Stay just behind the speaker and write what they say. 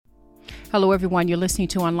Hello, everyone. You're listening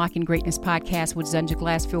to Unlocking Greatness podcast with Zundja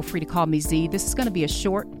Glass. Feel free to call me Z. This is going to be a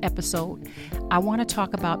short episode. I want to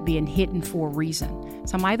talk about being hidden for a reason.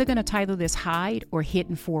 So I'm either going to title this Hide or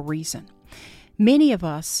Hidden for a Reason. Many of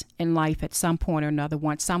us in life at some point or another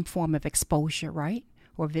want some form of exposure, right?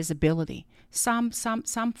 Or visibility, some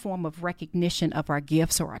form of recognition of our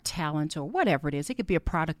gifts or our talents or whatever it is. It could be a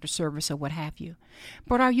product or service or what have you.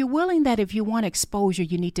 But are you willing that if you want exposure,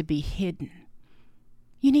 you need to be hidden?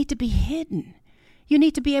 You need to be hidden. You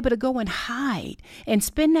need to be able to go and hide and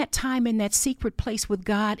spend that time in that secret place with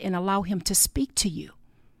God and allow Him to speak to you.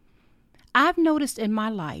 I've noticed in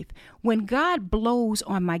my life when God blows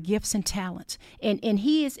on my gifts and talents and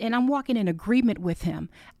I'm walking in agreement with Him,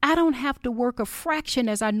 I don't have to work a fraction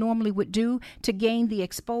as I normally would do to gain the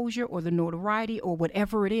exposure or the notoriety or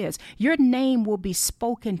whatever it is. Your name will be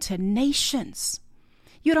spoken to nations.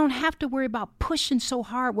 You don't have to worry about pushing so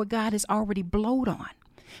hard what God has already blowed on.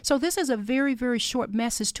 So this is a very, very short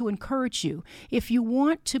message to encourage you. If you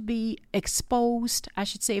want to be exposed, I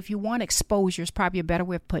should say if you want exposure is probably a better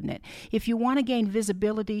way of putting it. If you want to gain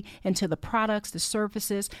visibility into the products, the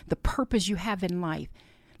services, the purpose you have in life,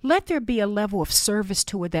 let there be a level of service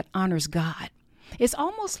to it that honors God. It's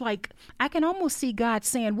almost like I can almost see God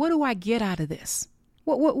saying, what do I get out of this?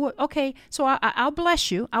 What? Okay, so I'll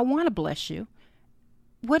bless you. I want to bless you.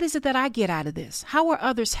 What is it that I get out of this? How are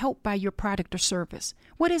others helped by your product or service?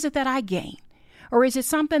 What is it that I gain? Or is it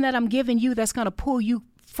something that I'm giving you that's going to pull you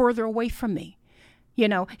further away from me? You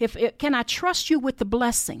know, can I trust you with the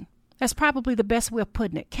blessing? That's probably the best way of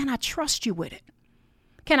putting it. Can I trust you with it?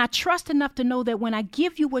 Can I trust enough to know that when I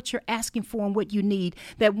give you what you're asking for and what you need,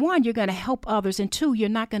 that one, you're going to help others, and two, you're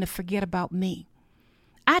not going to forget about me?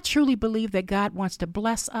 I truly believe that God wants to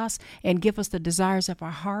bless us and give us the desires of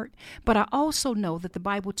our heart. But I also know that the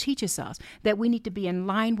Bible teaches us that we need to be in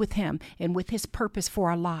line with Him and with His purpose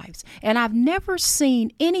for our lives. And I've never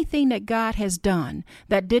seen anything that God has done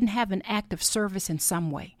that didn't have an act of service in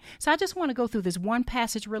some way. So I just want to go through this one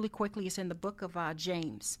passage really quickly. It's in the book of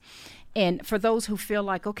James. And for those who feel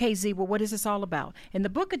like, okay, Z, well, what is this all about? In the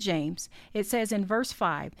book of James, it says in verse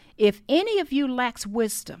 5, if any of you lacks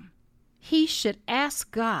wisdom, he should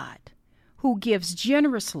ask God, who gives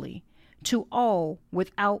generously to all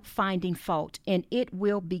without finding fault, and it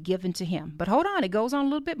will be given to him. But hold on, it goes on a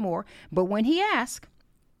little bit more. But when he asks,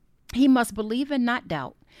 he must believe and not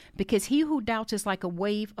doubt, because he who doubts is like a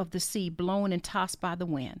wave of the sea blown and tossed by the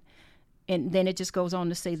wind. And then it just goes on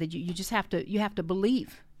to say that you just have to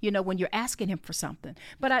believe, you know, when you're asking Him for something.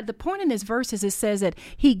 But the point in this verse is it says that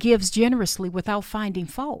He gives generously without finding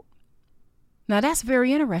fault. Now, that's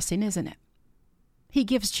very interesting, isn't it? He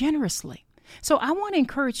gives generously. So I want to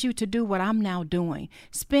encourage you to do what I'm now doing,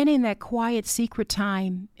 spending that quiet, secret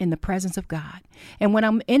time in the presence of God. And when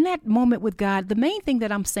I'm in that moment with God, the main thing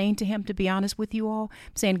that I'm saying to Him, to be honest with you all,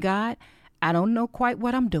 I'm saying, God, I don't know quite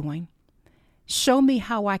what I'm doing. Show me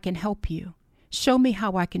how I can help you. Show me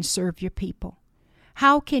how I can serve your people.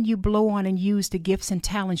 How can you blow on and use the gifts and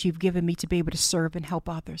talents you've given me to be able to serve and help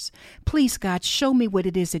others? Please, God, show me what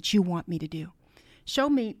it is that you want me to do. Show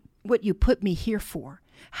me what you put me here for.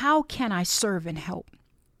 How can I serve and help?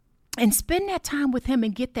 And spend that time with Him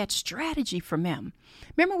and get that strategy from Him.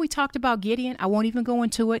 Remember we talked about Gideon? I won't even go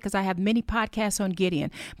into it because I have many podcasts on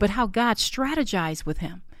Gideon, but how God strategized with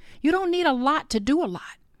him. You don't need a lot to do a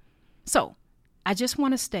lot. So I just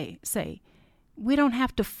want to say, we don't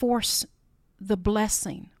have to force the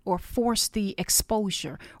blessing or force the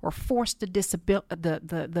exposure or force the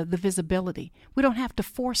visibility. We don't have to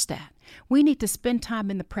force that. We need to spend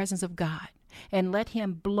time in the presence of God and let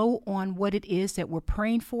Him blow on what it is that we're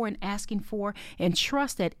praying for and asking for, and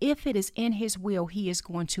trust that if it is in His will, He is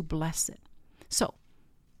going to bless it. So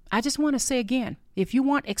I just want to say again, if you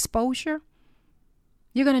want exposure,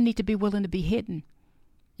 you're going to need to be willing to be hidden.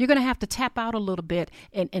 You're going to have to tap out a little bit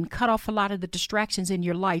and cut off a lot of the distractions in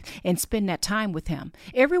your life and spend that time with Him.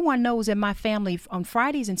 Everyone knows in my family on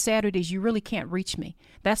Fridays and Saturdays, you really can't reach me.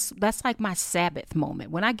 That's like my Sabbath moment.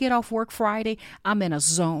 When I get off work Friday, I'm in a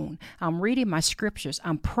zone. I'm reading my scriptures.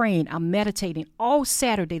 I'm praying. I'm meditating. All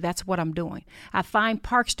Saturday, that's what I'm doing. I find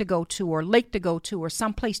parks to go to or lake to go to or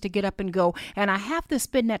someplace to get up and go. And I have to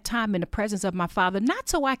spend that time in the presence of my Father, not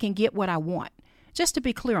so I can get what I want. Just to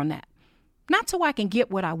be clear on that. Not so I can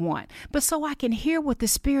get what I want, but so I can hear what the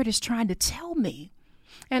Spirit is trying to tell me.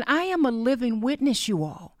 And I am a living witness, you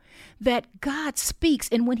all, that God speaks.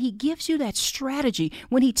 And when He gives you that strategy,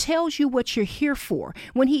 when He tells you what you're here for,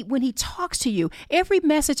 when he talks to you, every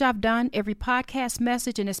message I've done, every podcast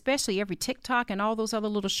message, and especially every TikTok and all those other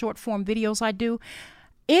little short form videos I do,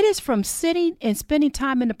 It is from sitting and spending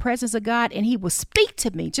time in the presence of God, and he will speak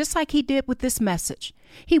to me just like he did with this message.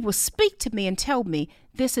 He will speak to me and tell me,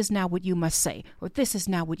 this is now what you must say, or this is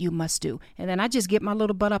now what you must do. And then I just get my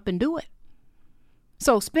little butt up and do it.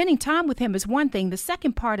 So spending time with him is one thing. The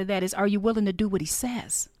second part of that is, are you willing to do what he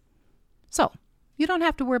says? So you don't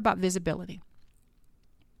have to worry about visibility.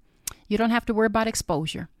 You don't have to worry about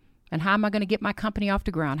exposure. And how am I going to get my company off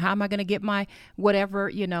the ground? How am I going to get my whatever,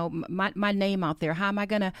 my name out there? How am I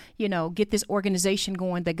going to, get this organization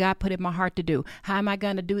going that God put in my heart to do? How am I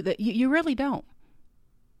going to do that? You really don't.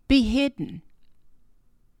 Be hidden.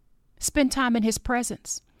 Spend time in his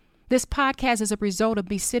presence. This podcast is a result of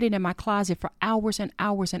me sitting in my closet for hours and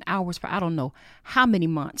hours and hours for I don't know how many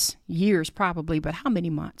months, years probably, but how many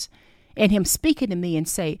months. And him speaking to me and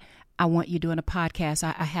say, I want you doing a podcast.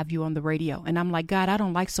 I have you on the radio. And I'm like, God, I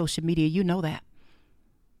don't like social media. You know that.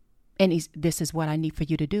 And this is what I need for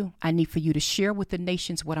you to do. I need for you to share with the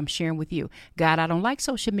nations what I'm sharing with you. God, I don't like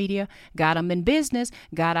social media. God, I'm in business.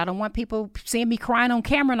 God, I don't want people seeing me crying on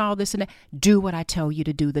camera and all this and that. Do what I tell you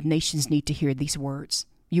to do. The nations need to hear these words.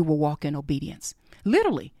 You will walk in obedience.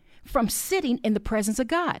 Literally. From sitting in the presence of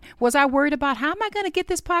God. Was I worried about how am I going to get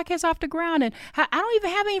this podcast off the ground? And I don't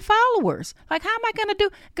even have any followers. Like, how am I going to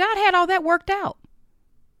do? God had all that worked out.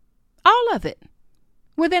 All of it.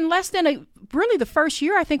 Within less than really the first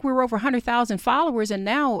year, I think we were over 100,000 followers. And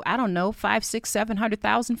now, I don't know, 500,000, 600,000,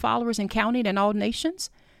 700,000 followers and counting in all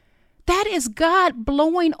nations. That is God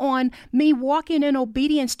blowing on me walking in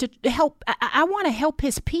obedience to help. I want to help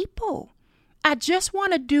his people. I just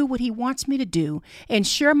want to do what he wants me to do and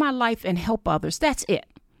share my life and help others. That's it.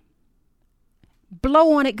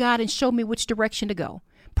 Blow on it, God, and show me which direction to go.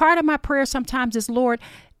 Part of my prayer sometimes is, Lord,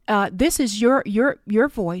 this is your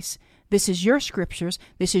voice. This is your scriptures.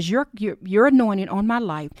 This is your anointing on my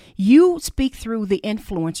life. You speak through the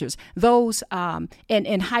influencers, those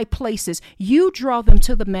in high places. You draw them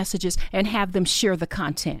to the messages and have them share the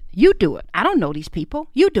content. You do it. I don't know these people.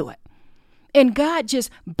 You do it. And God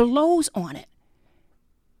just blows on it.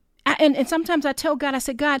 And sometimes I tell God, I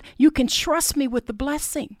say, God, you can trust me with the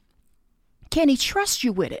blessing. Can he trust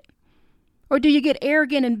you with it? Or do you get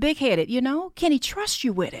arrogant and big-headed, Can he trust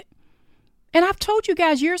you with it? And I've told you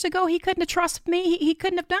guys years ago, he couldn't have trusted me. He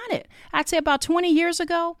couldn't have done it. I'd say about 20 years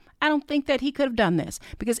ago, I don't think that he could have done this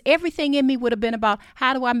because everything in me would have been about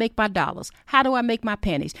how do I make my dollars? How do I make my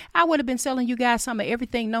pennies? I would have been selling you guys some of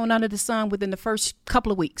everything known under the sun within the first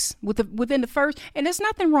couple of weeks. Within the first, and there's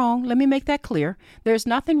nothing wrong. Let me make that clear. There's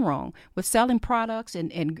nothing wrong with selling products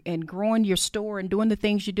and growing your store and doing the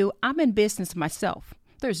things you do. I'm in business myself.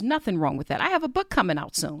 There's nothing wrong with that. I have a book coming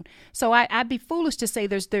out soon. So I'd be foolish to say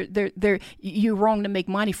you're wrong to make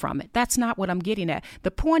money from it. That's not what I'm getting at.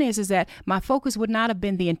 The point is that my focus would not have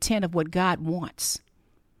been the intent of what God wants.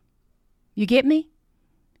 You get me?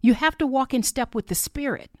 You have to walk in step with the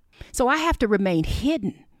Spirit. So I have to remain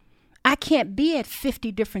hidden. I can't be at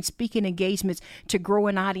 50 different speaking engagements to grow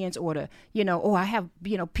an audience or to, I have,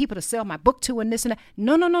 people to sell my book to and this and that.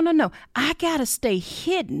 No. I got to stay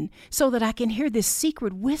hidden so that I can hear this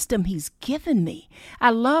secret wisdom he's given me. I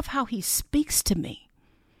love how he speaks to me.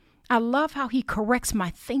 I love how he corrects my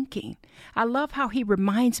thinking. I love how he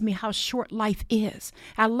reminds me how short life is.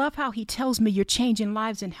 I love how he tells me you're changing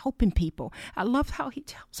lives and helping people. I love how he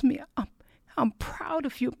tells me I'm proud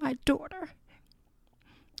of you, my daughter.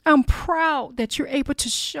 I'm proud that you're able to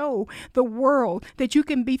show the world that you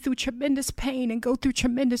can be through tremendous pain and go through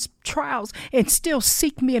tremendous trials and still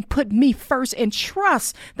seek me and put me first and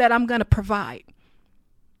trust that I'm going to provide.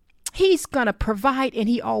 He's going to provide, and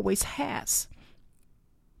he always has.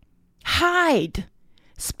 Hide.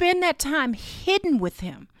 Spend that time hidden with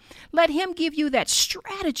him. Let him give you that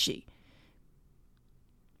strategy.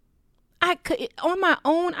 On my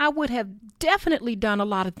own, I would have definitely done a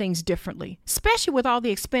lot of things differently, especially with all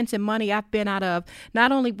the expense and money I've been out of,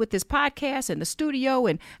 not only with this podcast and the studio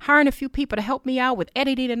and hiring a few people to help me out with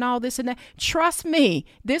editing and all this and that. Trust me,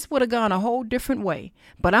 this would have gone a whole different way.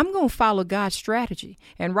 But I'm going to follow God's strategy.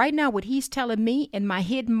 And right now, what he's telling me in my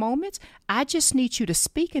hidden moments, I just need you to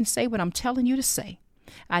speak and say what I'm telling you to say.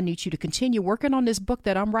 I need you to continue working on this book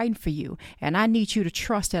that I'm writing for you. And I need you to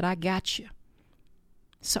trust that I got you.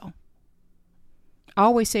 So I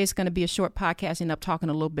always say it's going to be a short podcast, and I'm talking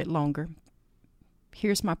a little bit longer.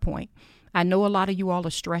 Here's my point. I know a lot of you all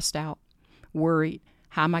are stressed out, worried.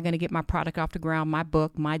 How am I going to get my product off the ground, my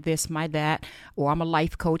book, my this, my that? Or I'm a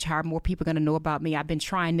life coach. How are more people going to know about me? I've been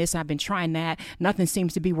trying this. I've been trying that. Nothing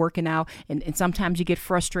seems to be working out. And sometimes you get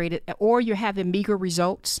frustrated or you're having meager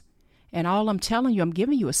results. And all I'm telling you, I'm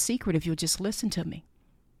giving you a secret if you'll just listen to me.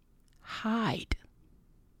 Hide.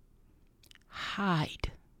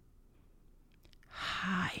 Hide.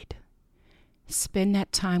 hide. Spend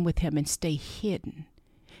that time with him and stay hidden.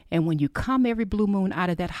 And when you come every blue moon out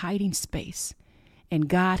of that hiding space and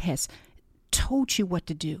God has told you what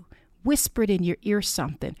to do, whispered in your ear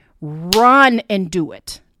something, run and do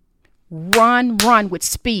it. Run with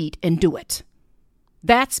speed and do it.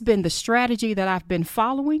 That's been the strategy that I've been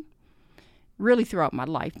following really throughout my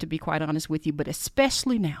life, to be quite honest with you, but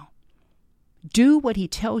especially now. Do what he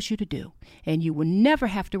tells you to do, and you will never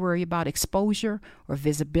have to worry about exposure or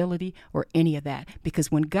visibility or any of that,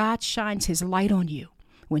 because when God shines his light on you,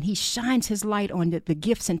 when he shines his light on the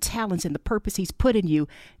gifts and talents and the purpose he's put in you,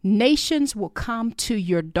 nations will come to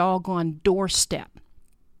your doggone doorstep.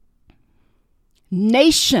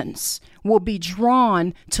 Nations will be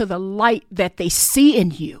drawn to the light that they see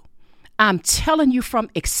in you. I'm telling you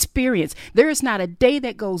from experience, there is not a day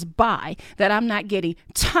that goes by that I'm not getting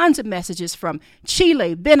tons of messages from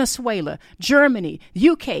Chile, Venezuela, Germany,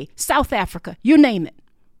 UK, South Africa, you name it.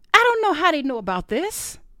 I don't know how they know about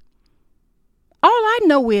this. All I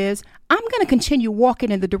know is I'm going to continue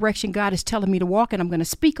walking in the direction God is telling me to walk, and I'm going to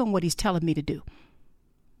speak on what he's telling me to do.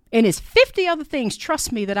 And there's 50 other things,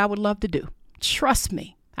 trust me, that I would love to do. Trust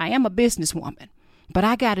me, I am a businesswoman, but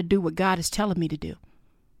I got to do what God is telling me to do.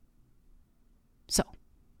 So,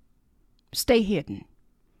 stay hidden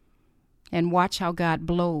and watch how God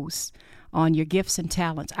blows on your gifts and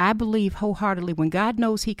talents. I believe wholeheartedly when God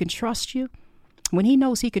knows he can trust you, when he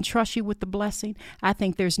knows he can trust you with the blessing, I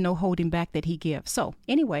think there's no holding back that he gives. So,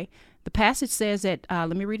 anyway, the passage says that,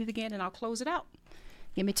 let me read it again and I'll close it out.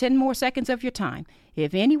 Give me 10 more seconds of your time.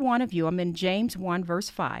 If any one of you, I'm in James 1 verse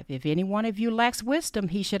 5. If any one of you lacks wisdom,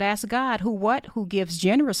 he should ask God, who gives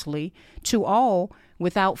generously to all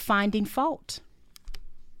without finding fault.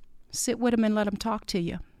 Sit with him and let him talk to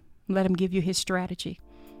you. Let him give you his strategy.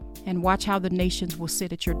 And watch how the nations will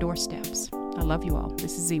sit at your doorsteps. I love you all.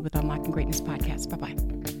 This is Z with Unlocking Greatness Podcast.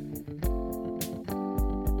 Bye-bye.